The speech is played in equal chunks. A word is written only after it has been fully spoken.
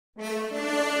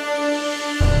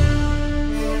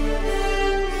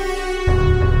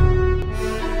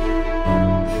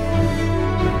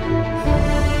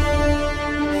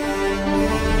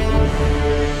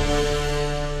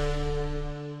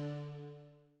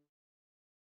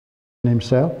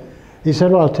himself. He said,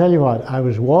 well, I'll tell you what, I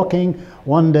was walking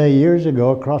one day years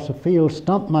ago across a field,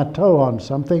 stumped my toe on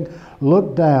something,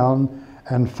 looked down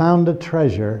and found a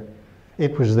treasure.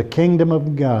 It was the kingdom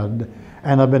of God,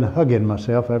 and I've been hugging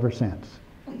myself ever since.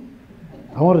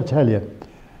 I want to tell you,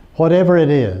 whatever it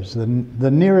is, the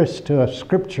nearest to a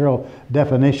scriptural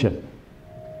definition,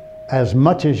 as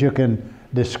much as you can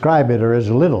describe it or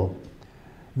as little,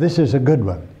 this is a good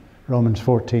one. Romans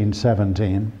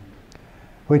 14:17.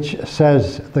 Which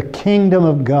says the kingdom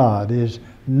of God is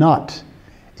not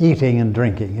eating and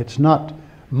drinking. It's not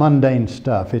mundane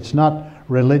stuff. It's not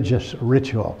religious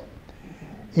ritual.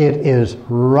 It is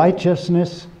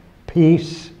righteousness,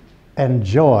 peace, and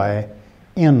joy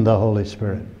in the Holy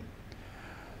Spirit.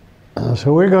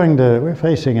 So we're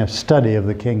facing a study of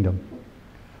the kingdom.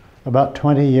 About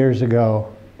 20 years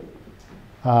ago,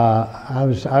 I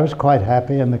was quite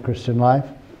happy in the Christian life.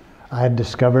 I had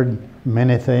discovered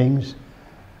many things.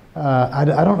 I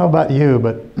don't know about you,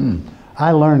 but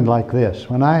I learned like this.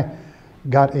 When I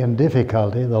got in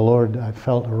difficulty, the Lord, I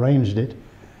felt, arranged it,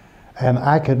 and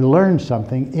I could learn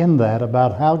something in that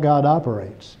about how God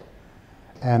operates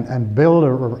and build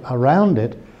around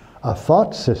it a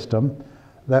thought system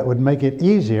that would make it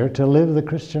easier to live the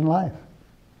Christian life.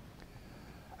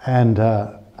 And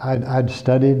I'd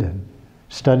studied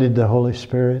the Holy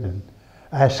Spirit and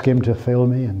asked Him to fill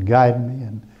me and guide me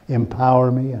and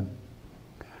empower me, and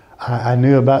I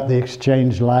knew about the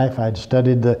exchange life. I'd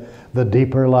studied the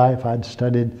deeper life. I'd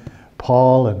studied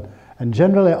Paul, and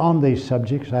generally on these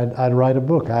subjects I'd write a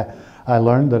book. I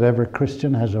learned that every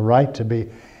Christian has a right to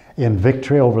be in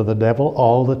victory over the devil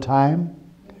all the time.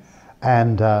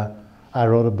 And I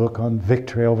wrote a book on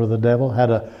victory over the devil, had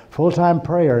a full-time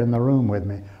prayer in the room with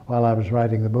me while I was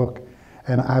writing the book.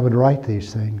 And I would write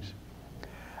these things.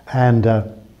 And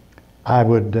I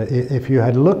would, if you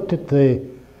had looked at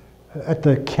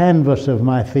the canvas of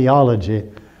my theology,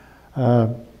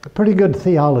 pretty good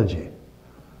theology,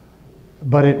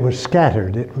 but it was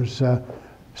scattered. It was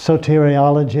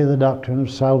soteriology, the doctrine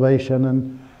of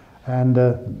salvation, and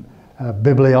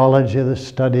bibliology, the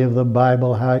study of the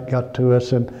Bible, how it got to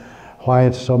us and why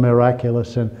it's so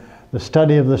miraculous, and the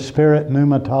study of the Spirit,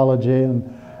 pneumatology,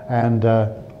 and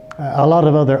a lot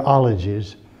of other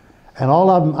ologies. And all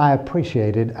of them I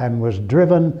appreciated and was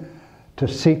driven to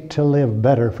seek to live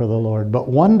better for the Lord. But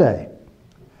one day,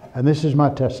 and this is my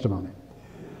testimony,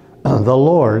 the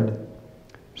Lord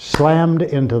slammed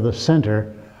into the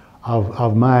center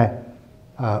of my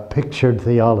pictured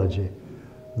theology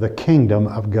the kingdom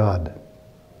of God.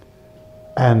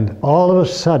 And all of a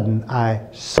sudden I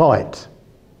saw it.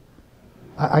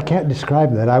 I can't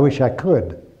describe that. I wish I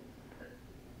could.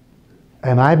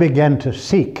 And I began to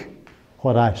seek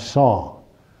what I saw.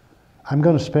 I'm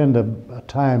going to spend a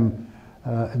time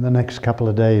in the next couple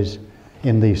of days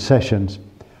in these sessions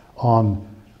on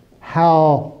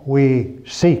how we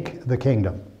seek the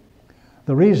kingdom.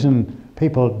 The reason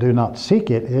people do not seek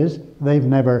it is they've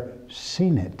never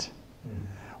seen it.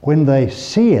 When they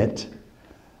see it,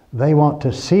 they want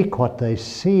to seek what they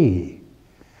see.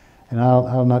 And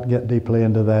I'll not get deeply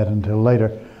into that until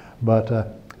later,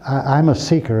 but I'm a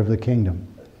seeker of the kingdom.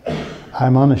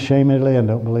 I'm unashamedly, and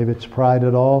don't believe it's pride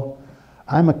at all,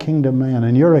 I'm a kingdom man,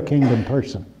 and you're a kingdom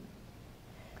person.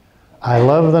 I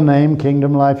love the name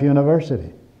Kingdom Life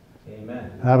University.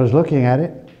 Amen. And I was looking at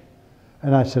it,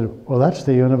 and I said, well, that's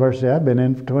the university I've been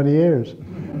in for 20 years.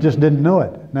 Just didn't know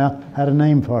it. Now, had a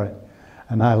name for it.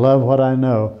 And I love what I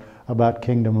know about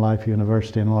Kingdom Life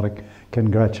University, and want to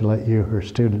congratulate you, her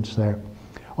students there,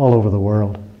 all over the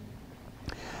world.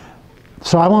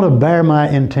 So I want to bear my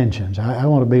intentions. I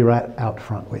want to be right out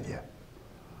front with you.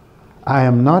 I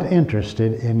am not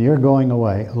interested in your going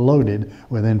away loaded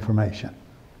with information.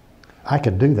 I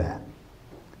could do that.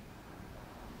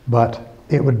 But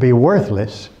it would be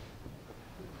worthless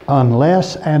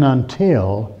unless and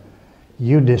until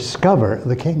you discover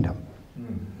the kingdom.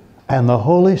 And the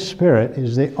Holy Spirit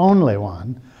is the only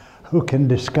one who can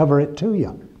discover it to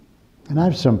you. And I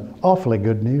have some awfully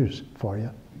good news for you.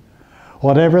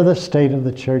 Whatever the state of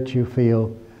the church you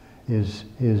feel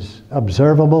is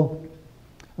observable,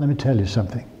 let me tell you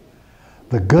something.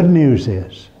 The good news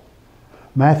is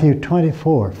Matthew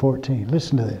 24:14.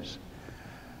 Listen to this.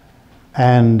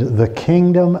 And the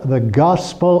kingdom, the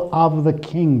gospel of the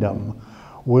kingdom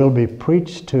will be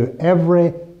preached to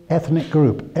every ethnic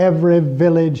group, every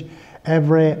village,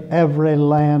 every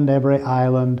land, every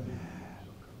island.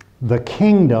 The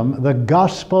kingdom, the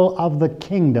gospel of the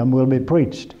kingdom will be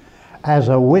preached as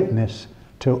a witness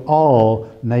to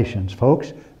all nations.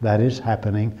 Folks, that is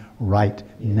happening right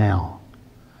now.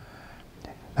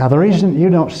 Now, the reason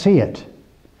you don't see it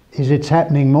is it's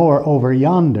happening more over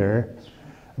yonder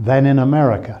than in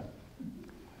America.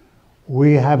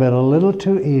 We have it a little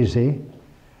too easy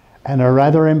and are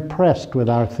rather impressed with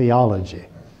our theology.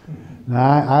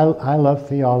 Now, I love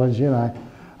theology, and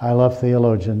I love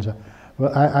theologians.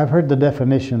 Well, I've heard the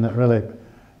definition that really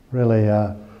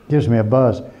gives me a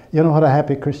buzz. You know what a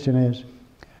happy Christian is?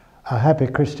 A happy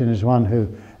Christian is one who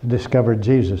discovered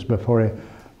Jesus before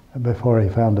he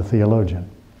found a theologian.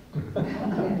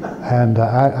 And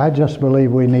I just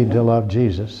believe we need to love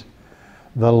Jesus.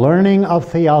 The learning of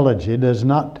theology does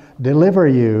not deliver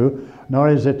you, nor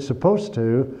is it supposed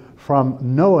to, from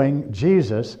knowing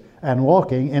Jesus and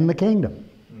walking in the kingdom.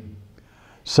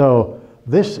 So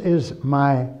this is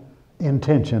my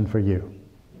intention for you.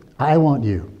 I want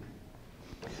you,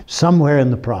 somewhere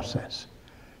in the process,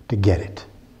 to get it.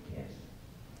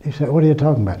 He said, what are you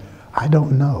talking about? I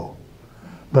don't know.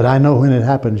 But I know when it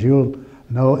happens, you'll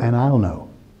know and I'll know.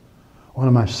 One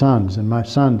of my sons,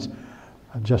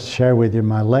 I'll just share with you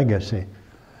my legacy.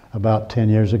 About 10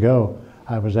 years ago,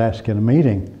 I was asked in a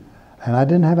meeting, and I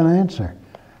didn't have an answer.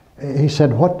 He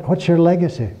said, what's your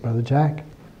legacy, Brother Jack?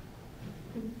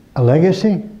 A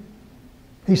legacy?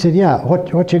 He said, yeah,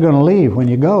 what you going to leave when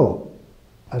you go?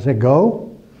 I said, go?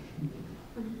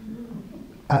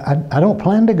 I don't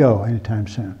plan to go anytime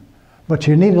soon, but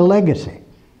you need a legacy.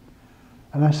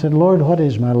 And I said, Lord, what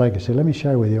is my legacy? Let me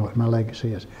share with you what my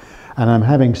legacy is. And I'm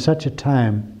having such a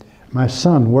time. My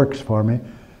son works for me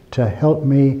to help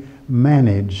me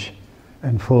manage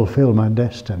and fulfill my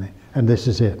destiny. And this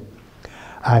is it.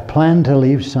 I plan to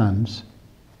leave sons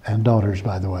and daughters,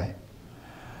 by the way,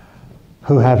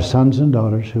 who have sons and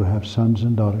daughters, who have sons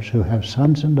and daughters, who have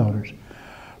sons and daughters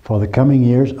for the coming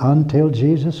years until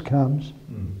Jesus comes,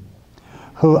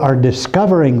 who are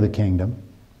discovering the kingdom,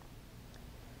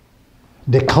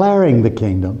 declaring the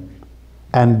kingdom,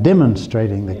 and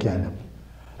demonstrating the kingdom.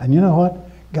 And you know what?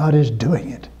 God is doing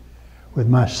it with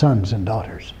my sons and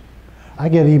daughters. I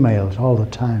get emails all the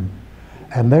time,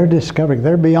 and they're discovering,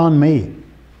 they're beyond me.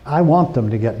 I want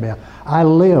them to get beyond. I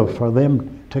live for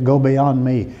them to go beyond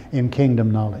me in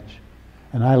kingdom knowledge.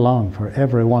 And I long for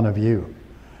every one of you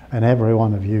and every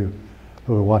one of you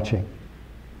who are watching.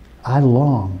 I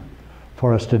long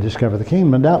for us to discover the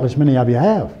kingdom, and doubtless many of you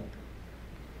have.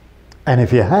 And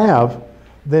if you have,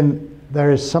 then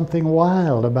there is something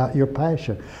wild about your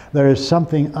passion. There is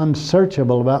something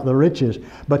unsearchable about the riches,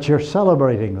 but you're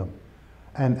celebrating them.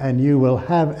 And you will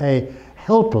have a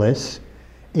helpless,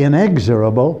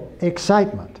 inexorable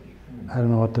excitement. I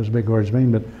don't know what those big words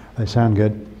mean, but they sound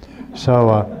good. So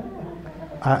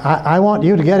I want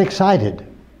you to get excited.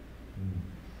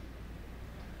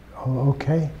 Oh,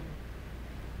 okay.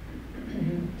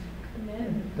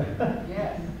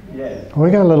 Yes. We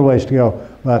got a little ways to go,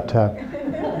 but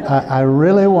I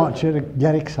really want you to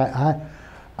get excited.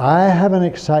 I have an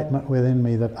excitement within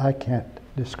me that I can't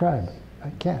describe. I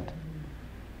can't.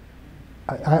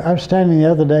 I was standing the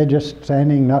other day, just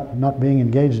standing, not being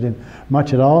engaged in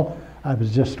much at all. I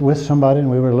was just with somebody,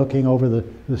 and we were looking over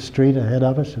the street ahead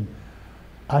of us, and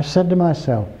I said to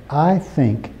myself, I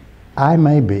think I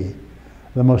may be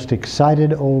the most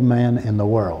excited old man in the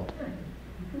world.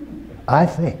 I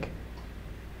think.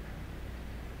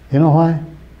 You know why?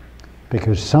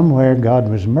 Because somewhere God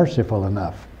was merciful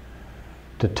enough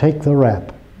to take the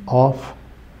wrap off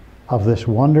of this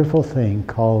wonderful thing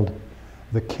called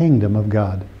the kingdom of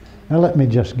God. Now let me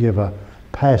just give a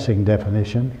passing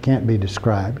definition. It can't be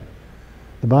described.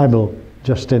 The Bible,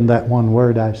 just in that one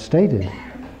word I stated,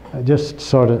 just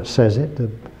sort of says it.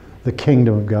 The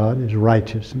kingdom of God is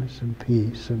righteousness and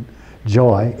peace and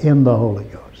joy in the Holy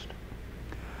Ghost.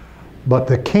 But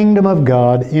the kingdom of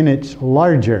God, in its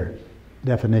larger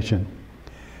definition,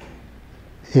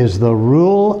 is the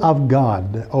rule of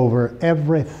God over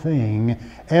everything,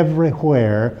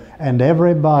 everywhere, and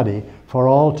everybody for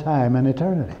all time and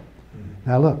eternity.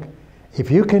 Now look, if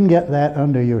you can get that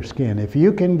under your skin, if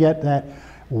you can get that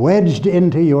wedged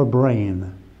into your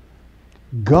brain,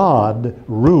 God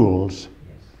rules.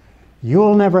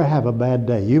 You'll never have a bad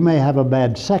day. You may have a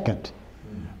bad second,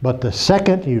 but the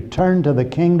second you turn to the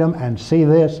kingdom and see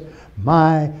this,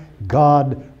 my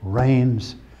God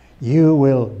reigns, you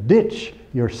will ditch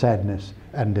your sadness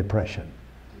and depression.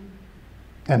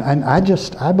 And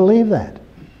I believe that.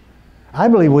 I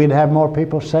believe we'd have more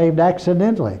people saved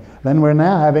accidentally than we're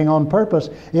now having on purpose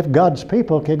if God's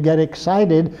people could get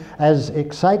excited as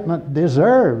excitement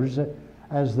deserves,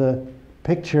 as the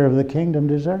picture of the kingdom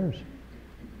deserves.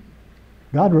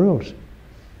 God rules.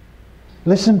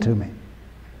 Listen to me.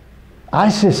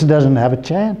 ISIS doesn't have a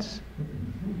chance.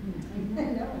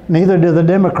 Neither do the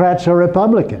Democrats or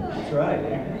Republicans. That's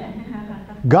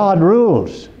right. God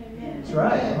rules.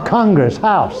 Congress,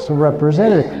 House of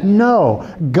Representatives. No,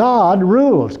 God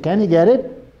rules. Can you get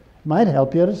it? Might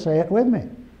help you to say it with me.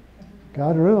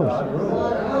 God rules. God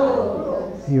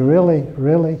rules. He really,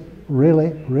 really, really,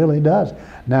 really does.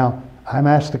 Now, I'm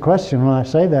asked the question when I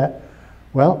say that,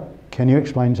 well, can you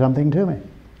explain something to me?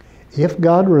 If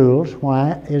God rules,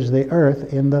 why is the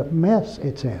earth in the mess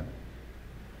it's in?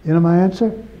 You know my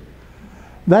answer?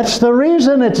 That's the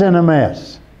reason it's in a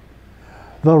mess.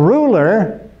 The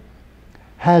ruler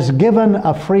has given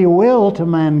a free will to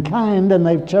mankind and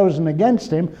they've chosen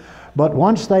against him, but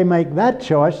once they make that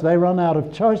choice, they run out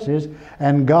of choices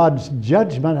and God's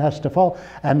judgment has to fall.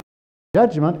 And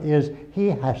judgment is he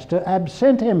has to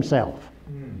absent himself.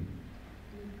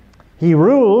 He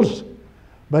rules,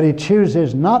 but he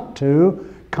chooses not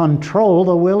to control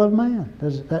the will of man.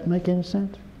 Does that make any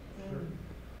sense?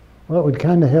 Well, it would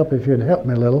kind of help if you'd help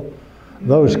me a little.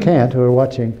 Those can't who are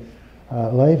watching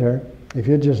later. If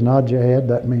you just nod your head,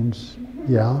 that means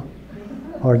yeah.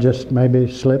 Or just maybe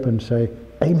slip and say,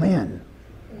 amen.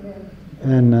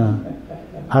 And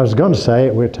I was going to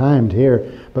say, we're timed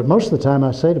here, but most of the time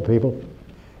I say to people,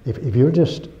 if you'll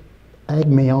just egg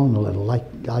me on a little,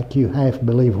 like you half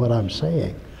believe what I'm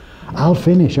saying, I'll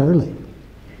finish early.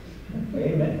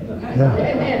 Amen.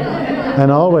 Yeah. And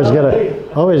I always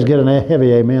get a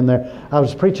heavy amen there. I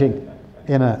was preaching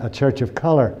in a church of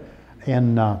color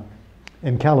in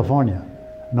California,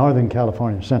 Northern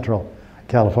California, Central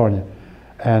California,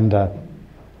 and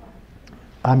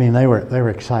I mean they were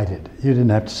excited. You didn't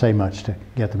have to say much to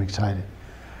get them excited.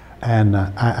 And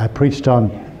I preached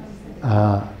on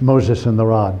Moses and the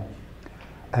rod,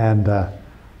 and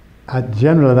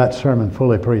generally that sermon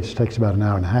fully preached takes about an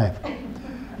hour and a half,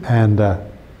 and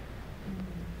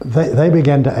they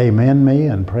began to amen me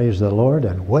and praise the Lord,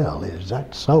 and well, is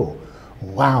that so?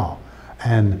 Wow.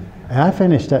 And I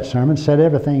finished that sermon, said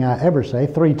everything I ever say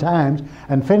 3 times,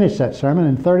 and finished that sermon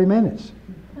in 30 minutes.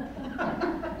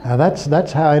 Now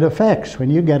that's how it affects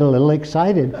when you get a little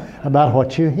excited about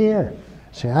what you hear.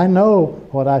 See, I know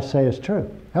what I say is true.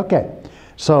 Okay,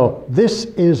 so this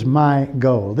is my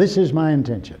goal. This is my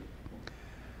intention.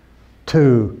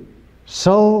 To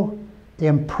so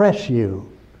impress you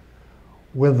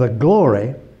with the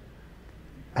glory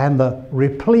and the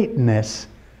repleteness,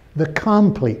 the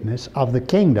completeness of the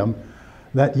kingdom,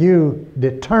 that you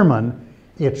determine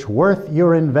it's worth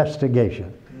your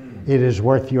investigation. It is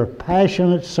worth your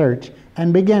passionate search,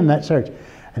 and begin that search.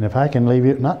 And if I can leave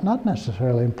you not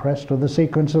necessarily impressed with the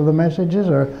sequence of the messages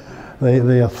or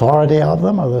the authority of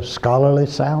them or the scholarly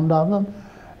sound of them,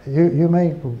 you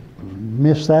may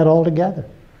miss that altogether.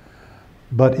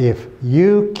 But if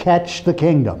you catch the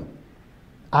kingdom,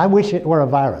 I wish it were a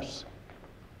virus,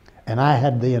 and I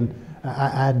had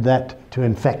that to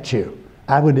infect you.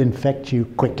 I would infect you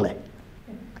quickly.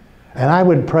 And I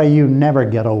would pray you never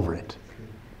get over it.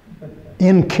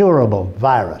 Incurable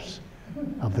virus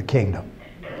of the kingdom.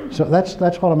 So that's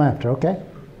what I'm after, okay?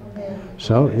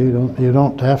 So you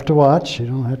don't have to watch. You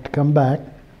don't have to come back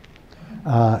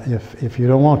if you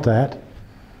don't want that.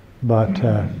 But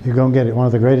you're going to get it. One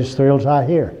of the greatest thrills I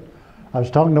hear. I was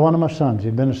talking to one of my sons.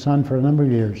 He'd been a son for a number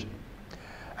of years,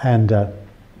 and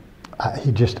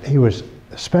he was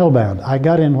spellbound. I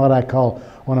got in what I call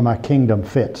one of my kingdom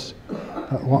fits,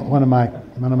 one of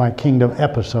my kingdom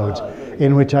episodes,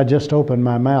 in which I just opened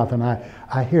my mouth and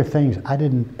I hear things I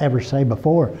didn't ever say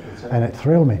before, and it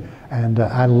thrilled me. And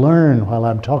I learn while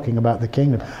I'm talking about the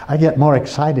kingdom. I get more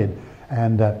excited,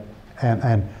 and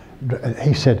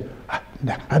he said,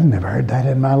 I've never heard that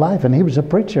in my life. And he was a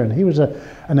preacher, and he was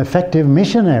an effective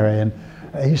missionary. And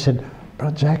he said,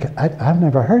 Brother Jack, I've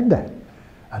never heard that.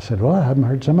 I said, well, I haven't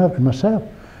heard some of it myself,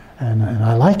 and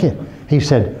I like it. He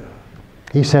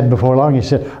said before long, he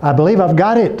said, I believe I've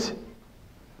got it.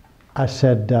 I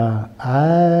said,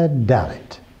 I doubt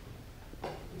it.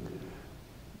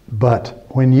 But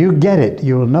when you get it,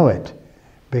 you'll know it,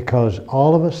 because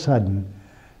all of a sudden,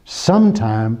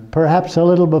 sometime, perhaps a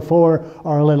little before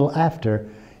or a little after,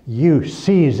 you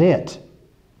seize it.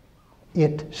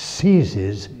 It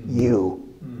seizes you.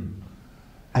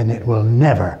 And it will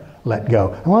never let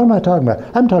go. And what am I talking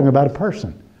about? I'm talking about a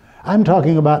person. I'm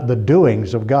talking about the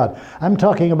doings of God. I'm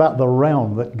talking about the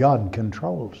realm that God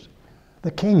controls.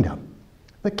 The kingdom.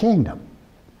 The kingdom.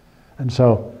 And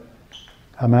so,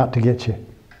 I'm out to get you.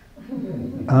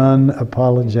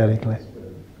 Unapologetically.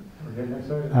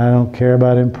 I don't care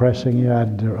about impressing you. I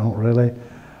don't really.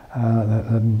 That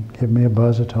doesn't give me a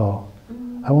buzz at all.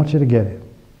 I want you to get it.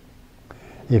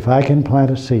 If I can plant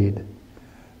a seed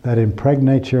that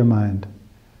impregnates your mind,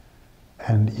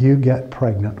 and you get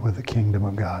pregnant with the kingdom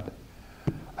of God,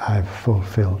 I've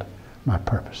fulfilled my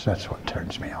purpose. That's what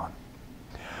turns me on.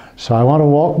 So I want to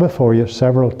walk before you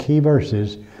several key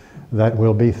verses that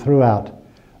will be throughout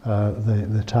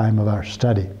the time of our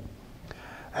study.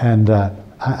 And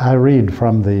I read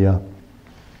from the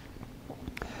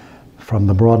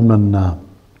Broadman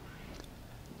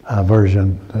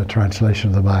version, translation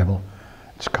of the Bible.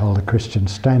 It's called the Christian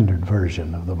Standard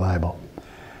Version of the Bible.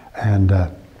 And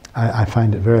I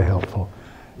find it very helpful.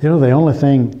 You know, the only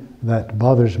thing that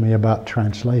bothers me about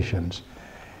translations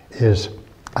is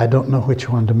I don't know which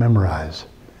one to memorize.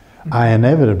 I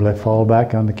inevitably fall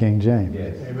back on the King James.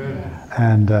 Yes. Amen.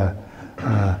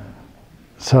 And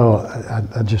so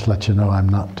I just let you know I'm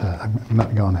not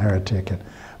going heretic and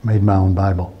made my own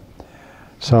Bible.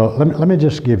 So let me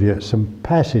just give you some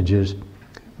passages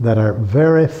that are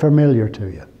very familiar to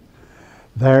you.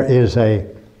 There is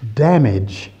a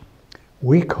damage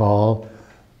we call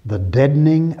the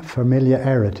deadening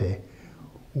familiarity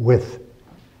with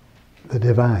the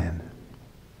divine.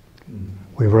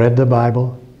 We've read the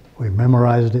Bible, we've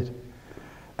memorized it,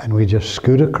 and we just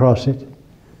scoot across it,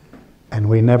 and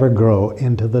we never grow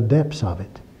into the depths of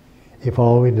it if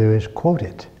all we do is quote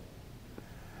it.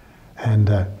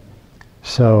 And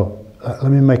so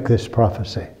let me make this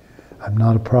prophecy. I'm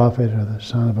not a prophet or the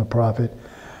son of a prophet.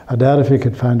 I doubt if you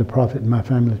could find a prophet in my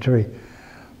family tree,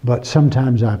 but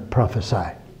sometimes I prophesy.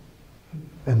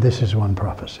 And this is one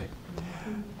prophecy.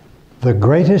 The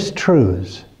greatest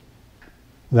truths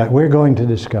that we're going to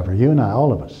discover, you and I,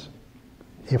 all of us,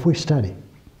 if we study,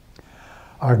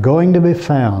 are going to be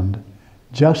found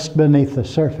just beneath the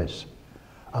surface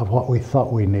of what we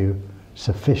thought we knew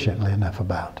sufficiently enough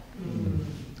about.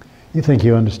 You think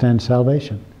you understand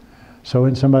salvation. So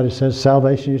when somebody says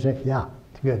salvation, you say, yeah,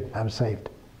 good, I'm saved.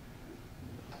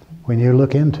 When you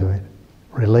look into it,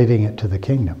 relating it to the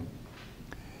kingdom,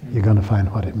 you're going to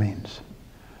find what it means.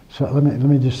 So let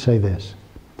me just say this.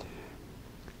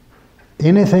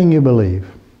 Anything you believe,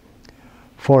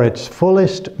 for its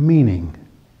fullest meaning,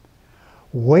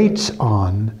 waits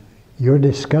on your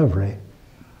discovery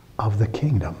of the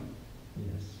kingdom.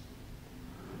 Yes.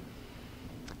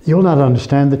 You'll not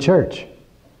understand the church,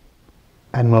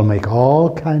 and will make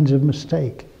all kinds of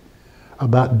mistakes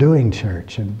about doing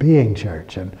church and being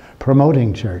church and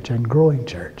promoting church and growing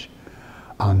church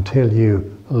until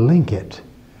you link it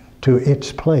to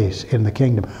its place in the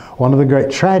kingdom. One of the great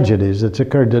tragedies that's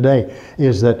occurred today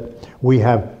is that we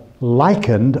have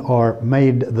likened or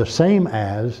made the same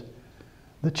as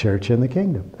the church and the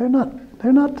kingdom. They're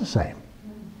not the same.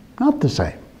 Not the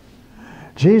same.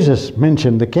 Jesus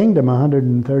mentioned the kingdom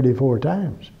 134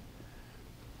 times.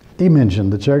 He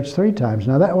mentioned the church 3 times.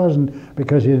 Now that wasn't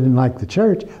because he didn't like the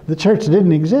church. The church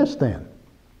didn't exist then.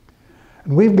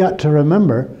 And we've got to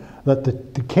remember that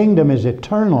the kingdom is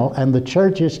eternal and the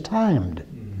church is timed.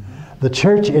 The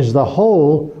church is the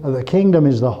whole, the kingdom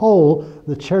is the whole,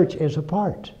 the church is a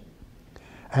part.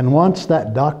 And once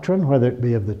that doctrine, whether it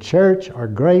be of the church or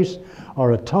grace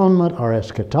or atonement or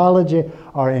eschatology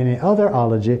or any other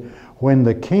ology, when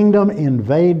the kingdom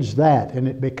invades that and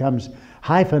it becomes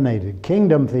hyphenated,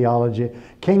 kingdom theology,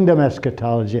 kingdom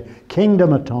eschatology,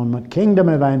 kingdom atonement, kingdom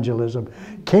evangelism,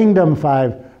 kingdom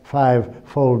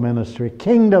fivefold ministry,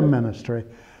 kingdom ministry,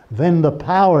 then the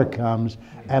power comes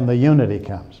and the unity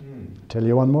comes. I'll tell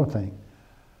you one more thing.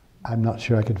 I'm not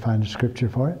sure I could find a scripture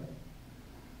for it.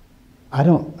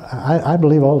 I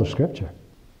believe all the scripture.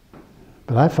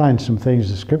 But I find some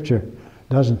things the scripture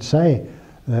doesn't say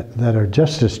that are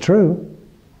just as true.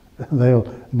 They'll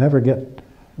never get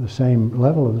the same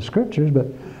level of the scriptures, but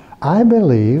I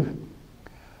believe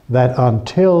that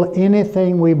until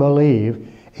anything we believe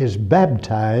is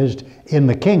baptized in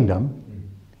the kingdom,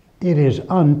 it is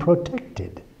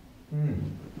unprotected.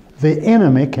 The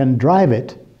enemy can drive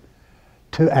it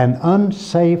to an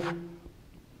unsafe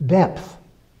depth,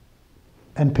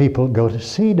 and people go to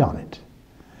seed on it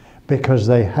because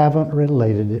they haven't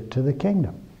related it to the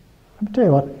kingdom. Let me tell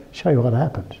you what, show you what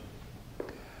happens.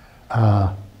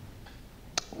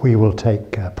 We will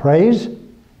take praise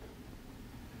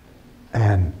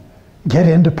and get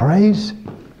into praise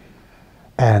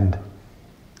and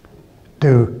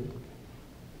do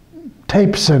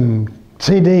tapes and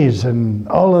CDs and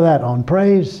all of that on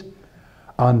praise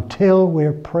until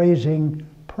we're praising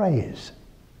praise.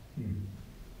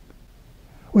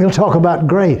 We'll talk about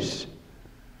grace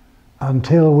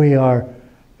until we are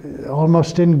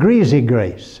almost in greasy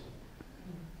grace.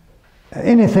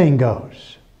 Anything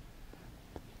goes.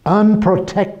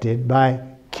 Unprotected by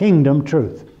kingdom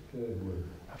truth.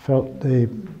 I felt the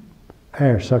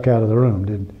air suck out of the room.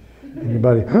 Did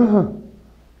anybody?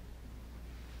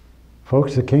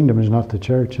 Folks, the kingdom is not the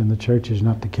church, and the church is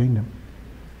not the kingdom.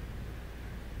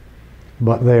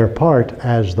 But they are part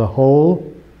as the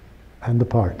whole and the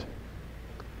part.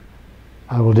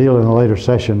 I will deal in a later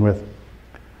session with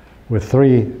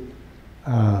three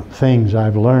things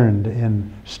I've learned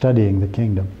in studying the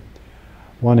kingdom.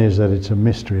 One is that it's a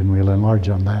mystery, and we'll enlarge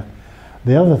on that.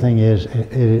 The other thing is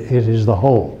it is the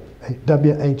whole.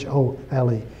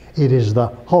 W-H-O-L-E. It is the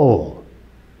whole.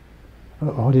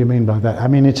 What do you mean by that? I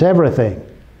mean, it's everything.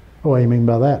 What do you mean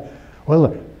by that?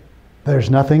 Well, there's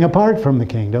nothing apart from the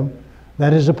kingdom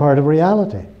that is a part of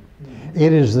reality.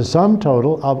 It is the sum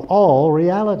total of all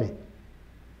reality.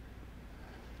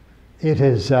 It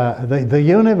is the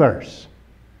universe,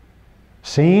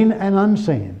 seen and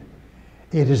unseen.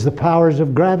 It is the powers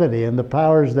of gravity and the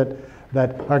powers that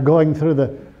are going through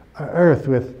the earth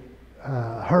with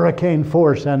hurricane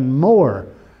force and more,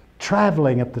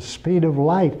 traveling at the speed of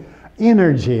light,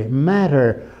 energy,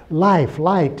 matter, life,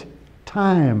 light,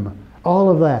 time,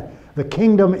 all of that. The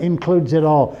kingdom includes it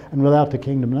all, and without the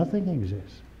kingdom, nothing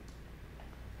exists.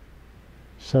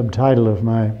 Subtitle of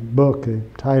my book, the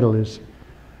title is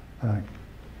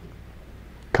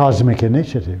Cosmic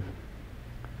Initiative.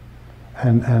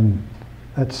 And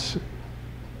that's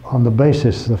on the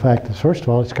basis of the fact that, first of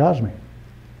all, it's cosmic.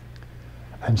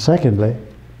 And secondly,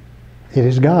 it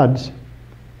is God's.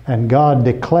 And God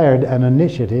declared an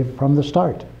initiative from the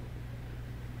start.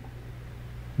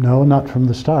 No, not from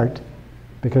the start,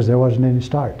 because there wasn't any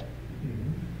start.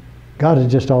 God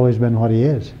has just always been what He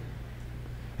is.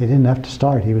 He didn't have to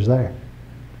start, He was there.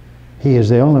 He is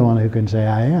the only one who can say,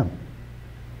 I am.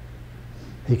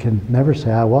 He can never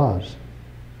say, I was.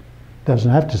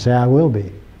 Doesn't have to say, I will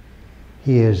be.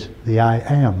 He is the I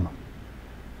am.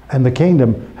 And the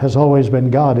kingdom has always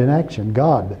been God in action,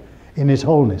 God in His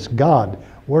wholeness, God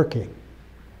working.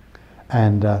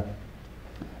 And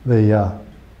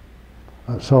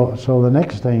so the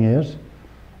next thing is,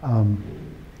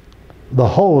 the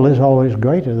whole is always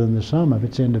greater than the sum of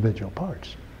its individual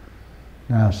parts.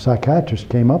 Now, psychiatrists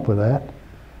came up with that,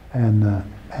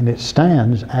 and it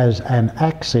stands as an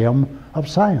axiom of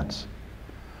science.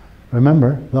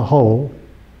 Remember, the whole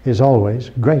is always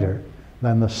greater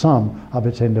than the sum of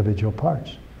its individual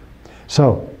parts.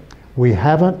 So, we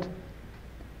haven't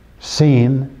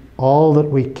seen all that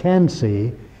we can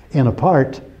see in a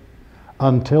part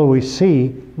until we see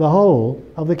the whole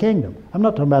of the kingdom. I'm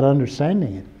not talking about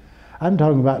understanding it. I'm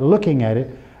talking about looking at it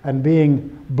and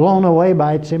being blown away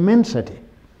by its immensity,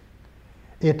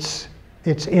 its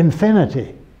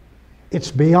infinity.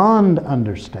 It's beyond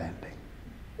understanding.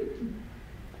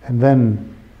 And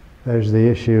then there's the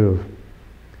issue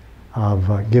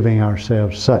of giving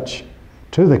ourselves such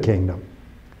to the kingdom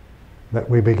that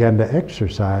we begin to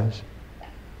exercise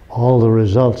all the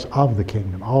results of the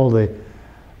kingdom, all the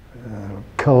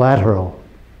collateral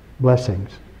blessings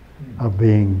of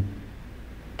being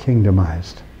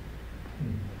kingdomized.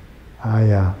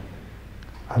 I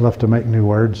love to make new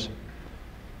words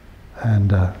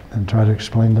and try to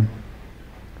explain them.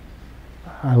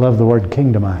 I love the word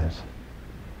kingdomize.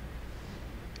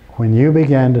 When you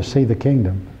began to see the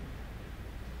kingdom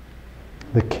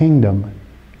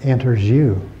enters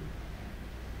you,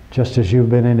 just as you've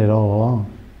been in it all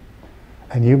along.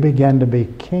 And you began to be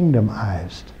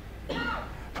kingdomized.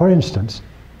 For instance,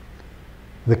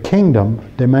 the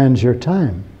kingdom demands your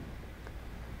time.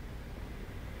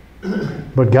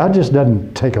 But God just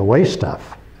doesn't take away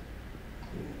stuff.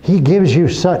 He gives you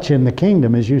such in the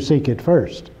kingdom as you seek it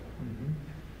first,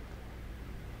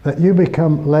 that you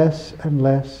become less and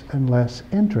less and less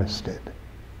interested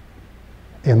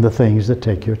in the things that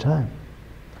take your time.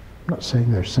 I'm not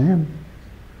saying they're sin,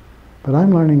 but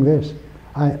I'm learning this.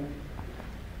 I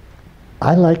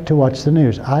like to watch the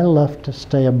news. I love to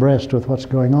stay abreast with what's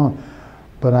going on,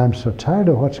 but I'm so tired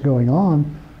of what's going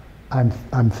on,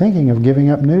 I'm thinking of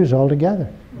giving up news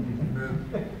altogether.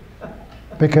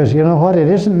 Because you know what? It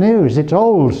isn't news, it's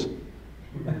olds.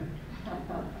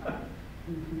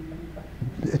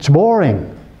 It's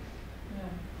boring.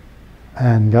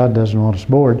 And God doesn't want us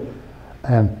bored.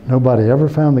 And nobody ever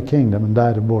found the kingdom and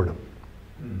died of boredom.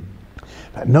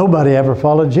 Nobody ever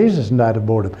followed Jesus and died of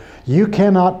boredom. You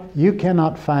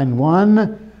cannot find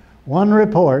one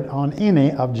report on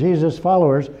any of Jesus'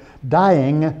 followers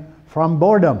dying from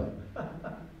boredom.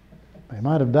 They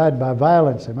might have died by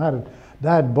violence. They might have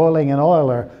died boiling in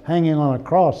oil or hanging on a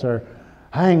cross or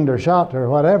hanged or shot or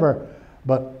whatever,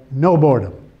 but no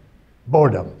boredom.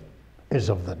 Boredom is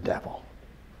of the devil.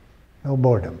 No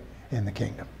boredom in the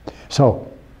kingdom.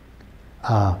 So,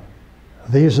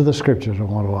 these are the scriptures I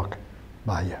want to walk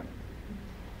by you.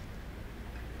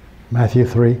 Matthew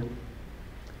 3,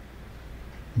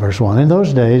 verse 1. In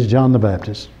those days, John the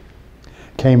Baptist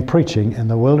came preaching in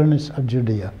the wilderness of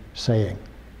Judea, saying,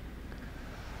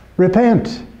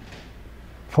 Repent,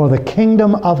 for the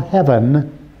kingdom of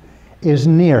heaven is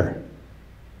near.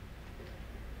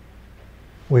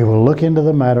 We will look into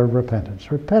the matter of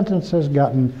repentance. Repentance has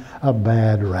gotten a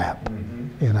bad rap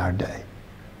in our day.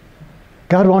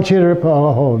 God wants you to repent.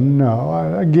 Oh,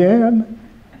 no, again?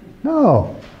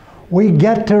 No. We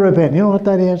get to repent. You know what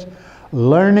that is?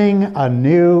 Learning a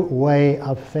new way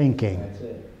of thinking. That's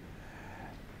it.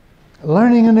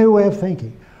 Learning a new way of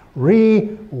thinking.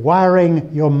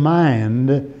 Rewiring your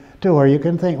mind to where you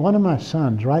can think. One of my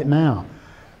sons right now,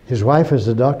 his wife is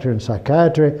a doctor in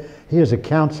psychiatry. He is a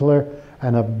counselor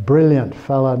and a brilliant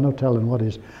fellow. No telling what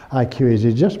his IQ is.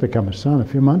 He's just become a son a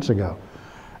few months ago.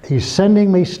 He's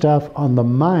sending me stuff on the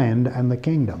mind and the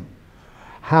kingdom.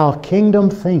 How kingdom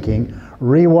thinking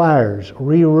rewires,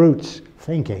 reroutes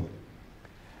thinking.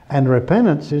 And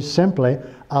repentance is simply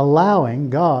allowing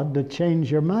God to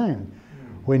change your mind.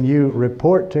 When you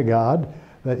report to God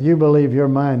that you believe your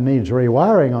mind needs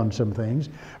rewiring on some things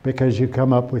because you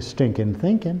come up with stinking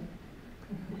thinking,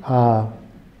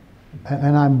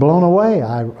 and I'm blown away.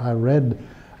 I read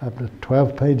a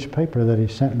 12-page paper that he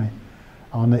sent me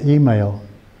on the email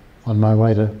on my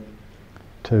way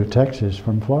to Texas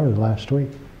from Florida last week.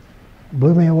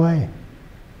 Blew me away.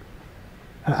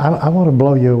 I want to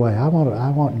blow you away. I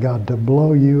want God to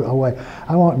blow you away.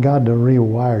 I want God to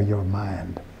rewire your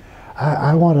mind.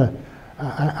 I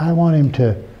want Him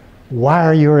to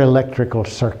wire your electrical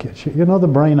circuits. You know the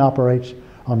brain operates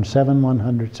on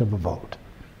 7/100ths of a volt.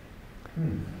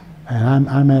 And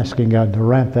I'm asking God to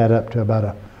ramp that up to about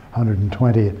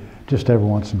 120 just every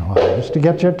once in a while, just to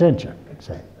get your attention.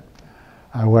 See,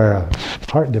 I wear a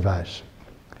heart device,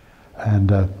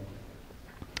 and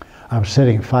I was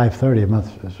sitting at 5:30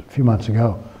 a few months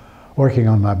ago, working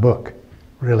on my book,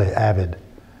 really avid,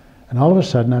 and all of a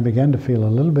sudden I began to feel a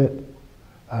little bit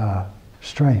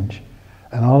strange,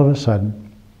 and all of a sudden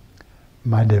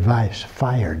my device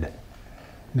fired.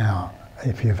 Now,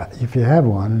 if you have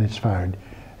one and it's fired,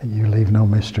 you leave no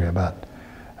mystery about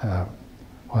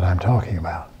what I'm talking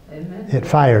about. Amen. It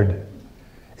fired.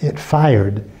 It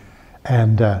fired,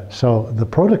 and so the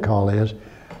protocol is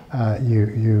you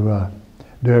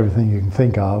do everything you can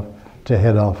think of to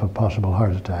head off a possible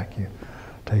heart attack. You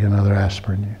take another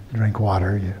aspirin, you drink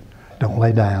water, you don't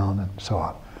lay down, and so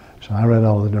on. So I read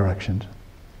all the directions,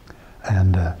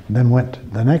 and then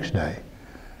went the next day,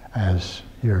 as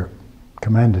you're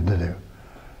commanded to do,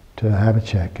 to have a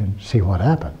check and see what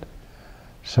happened.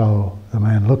 So the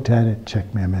man looked at it,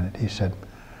 checked me a minute. He said,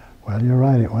 "Well, you're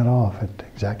right, it went off at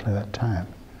exactly that time."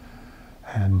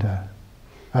 And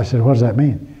I said, "What does that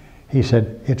mean?" He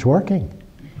said, "It's working.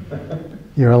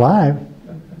 You're alive."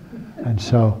 And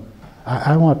so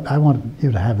I want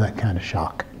you to have that kind of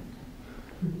shock.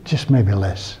 Just maybe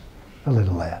less, a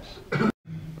little less.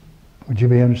 Would you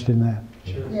be interested in that?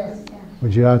 Sure. Yes.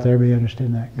 Would you out there be interested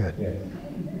in that? Good. Yeah.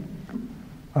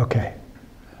 Okay,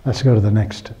 let's go to the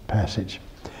next passage.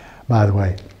 By the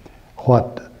way,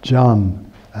 what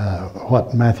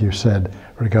Matthew said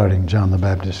regarding John the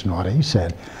Baptist and what he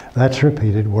said, that's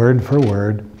repeated word for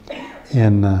word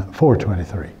in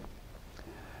 4:23.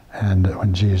 And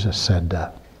when Jesus said,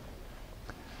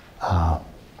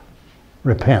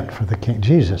 repent for the king,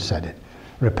 Jesus said it,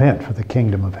 repent for the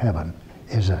kingdom of heaven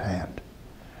is at hand.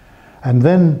 And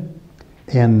then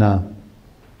in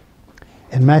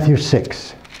Matthew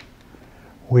 6,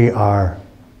 we are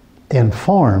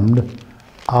informed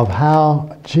of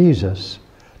how Jesus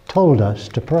told us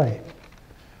to pray.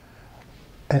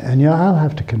 And you know, I'll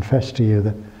have to confess to you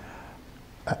that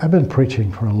I've been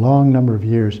preaching for a long number of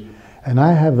years, and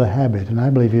I have the habit, and I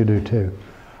believe you do too,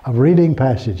 of reading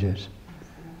passages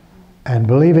and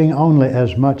believing only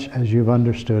as much as you've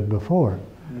understood before.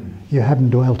 You haven't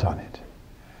dwelt on it.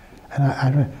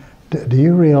 And do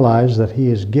you realize that he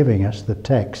is giving us the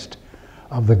text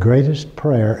of the greatest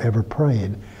prayer ever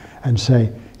prayed and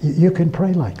say, you can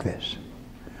pray like this?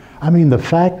 I mean, the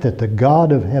fact that the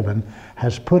God of heaven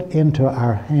has put into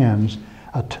our hands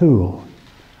a tool,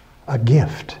 a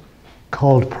gift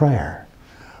called prayer,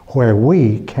 where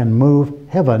we can move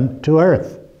heaven to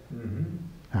earth.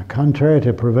 Now, contrary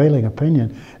to prevailing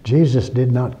opinion, Jesus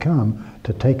did not come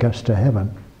to take us to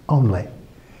heaven only.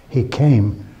 He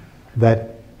came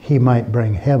that he might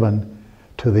bring heaven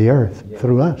to the earth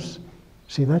through us.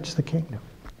 See, that's the kingdom.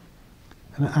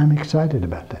 And I'm excited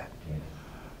about that.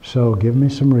 So give me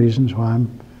some reasons why I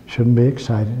shouldn't be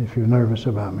excited if you're nervous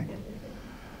about me.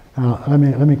 Now, let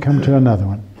me come to another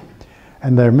one.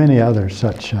 And there are many other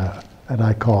such that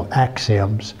I call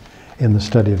axioms in the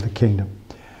study of the kingdom.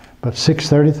 But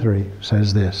 6:33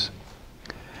 says this.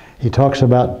 He talks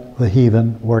about the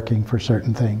heathen working for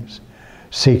certain things,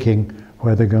 seeking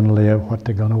where they're going to live, what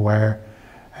they're going to wear,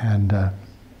 and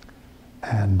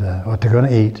what they're going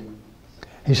to eat.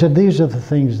 He said, these are the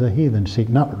things the heathen seek,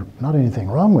 not anything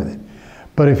wrong with it.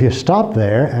 But if you stop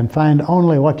there and find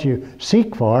only what you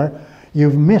seek for,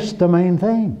 you've missed the main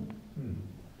thing.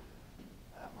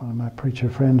 One of my preacher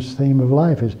friends' theme of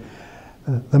life is,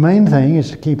 the main thing is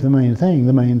to keep the main thing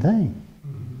the main thing.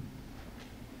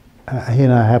 He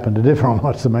and I happen to differ on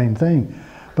what's the main thing.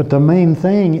 But the main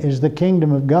thing is the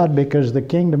kingdom of God, because the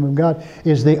kingdom of God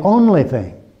is the only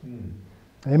thing.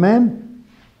 Amen?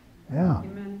 Yeah.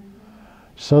 Amen.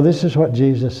 So this is what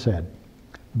Jesus said.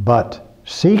 But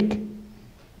seek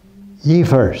ye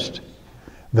first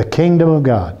the kingdom of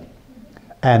God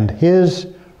and His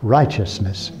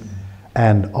righteousness,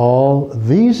 and all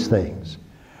these things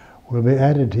will be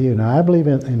added to you. Now I believe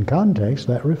in context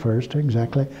that refers to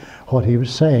exactly what He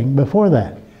was saying before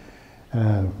that.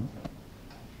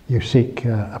 You seek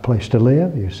a place to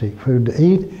live, you seek food to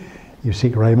eat, you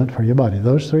seek raiment for your body.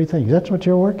 Those three things. That's what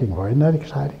you're working for. Isn't that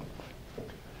exciting?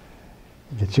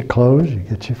 You get your clothes, you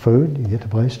get your food, you get a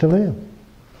place to live.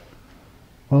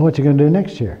 Well, what you going to do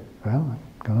next year? Well, I'm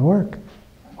going to work.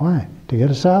 Why? To get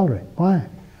a salary. Why?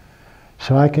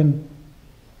 So I can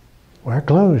wear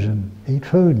clothes and eat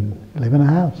food and live in a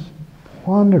house.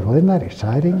 Wonderful. Isn't that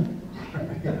exciting?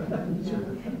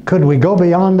 Could we go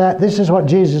beyond that? This is what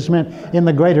Jesus meant in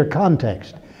the greater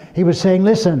context. He was saying,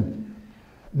 listen,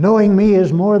 knowing me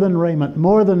is more than raiment,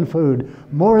 more than food,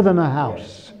 more than a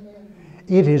house.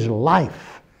 It is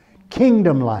life,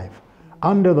 kingdom life,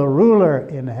 under the ruler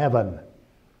in heaven.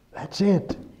 That's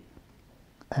it.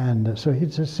 And so He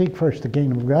says, seek first the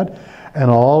kingdom of God, and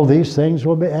all these things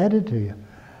will be added to you.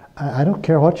 I don't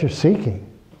care what you're seeking.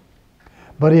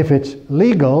 But if it's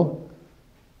legal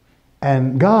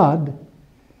and God,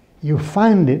 you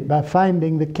find it by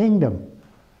finding the kingdom.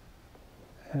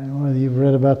 And whether you've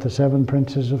read about the 7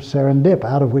 princes of Serendip,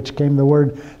 out of which came the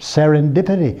word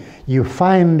serendipity. You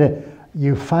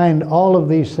find all of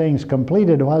these things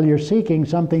completed while you're seeking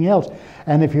something else.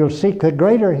 And if you'll seek the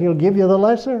greater, He'll give you the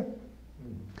lesser.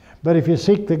 But if you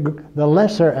seek the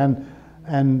lesser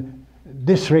and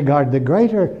disregard the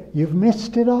greater, you've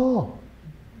missed it all.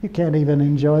 You can't even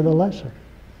enjoy the lesser.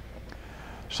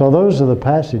 So those are the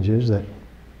passages that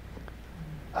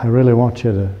I really want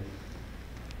you to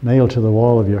nail to the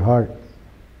wall of your heart.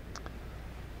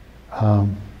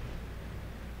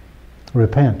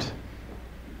 Repent,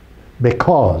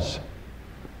 because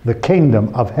the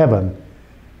kingdom of heaven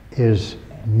is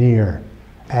near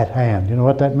at hand. You know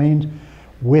what that means?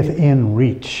 Within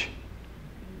reach.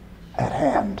 At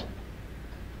hand.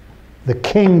 The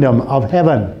kingdom of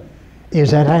heaven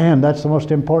is at hand. That's the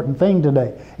most important thing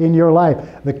today in your life.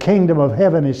 The kingdom of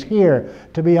heaven is here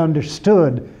to be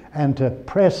understood and to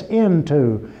press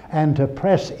into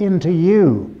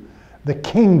you. The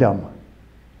kingdom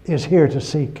is here to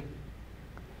seek.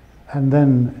 And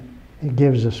then He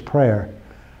gives us prayer.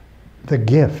 The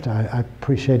gift. I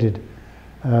appreciated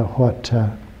what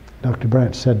Dr.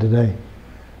 Brandt said today.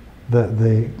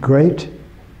 The great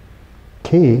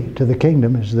key to the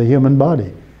kingdom is the human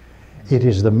body. It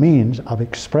is the means of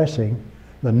expressing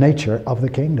the nature of the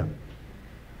kingdom.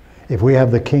 If we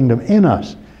have the kingdom in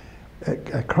us,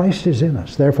 Christ is in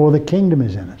us, therefore the kingdom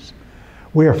is in us.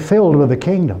 We are filled with the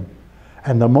kingdom.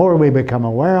 And the more we become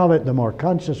aware of it, the more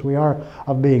conscious we are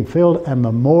of being filled, and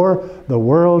the more the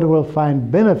world will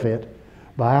find benefit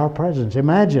by our presence.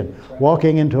 Imagine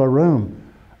walking into a room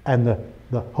and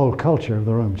the whole culture of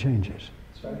the room changes.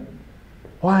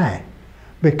 Why?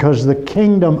 Because the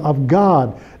kingdom of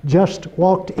God just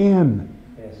walked in.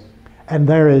 Yes. And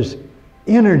there is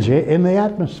energy in the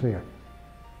atmosphere.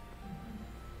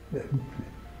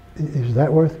 Is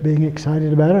that worth being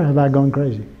excited about, or have I gone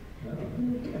crazy?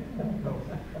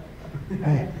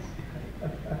 Hey.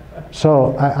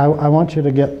 So I want you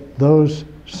to get those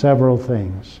several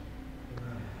things.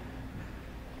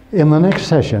 In the next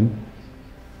session,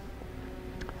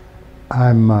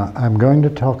 I'm going to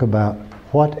talk about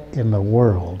what in the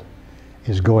world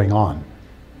is going on.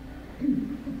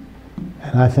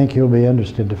 And I think you'll be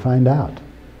interested to find out.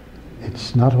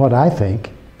 It's not what I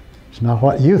think, it's not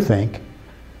what you think,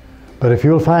 but if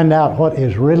you'll find out what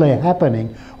is really happening,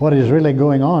 what is really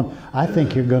going on, I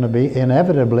think you're going to be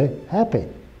inevitably happy,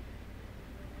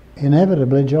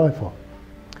 inevitably joyful.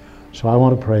 So I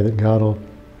want to pray that God will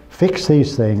fix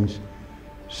these things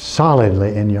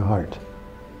solidly in your heart.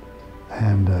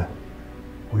 And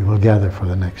we will gather for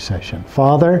the next session.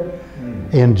 Father,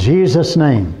 in Jesus'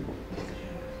 name,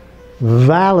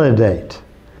 validate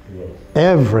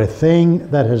everything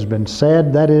that has been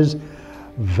said that is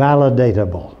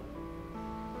validatable.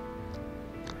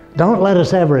 Don't let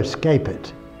us ever escape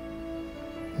it.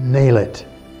 Nail it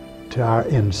to our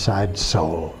inside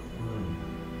soul.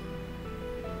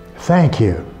 Thank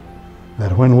you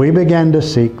that when we began to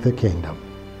seek the kingdom,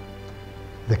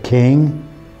 the King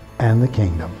and the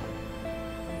kingdom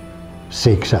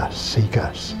seek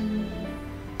us.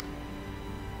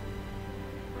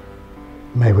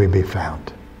 May we be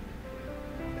found.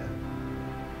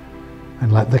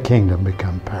 And let the kingdom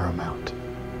become paramount.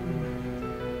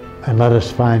 And let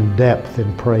us find depth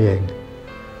in praying,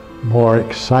 more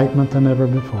excitement than ever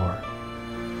before.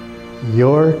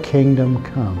 Your kingdom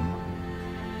come,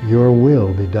 your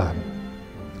will be done,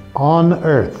 on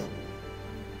earth,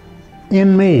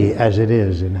 in me as it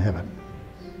is in heaven.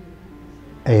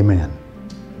 Amen.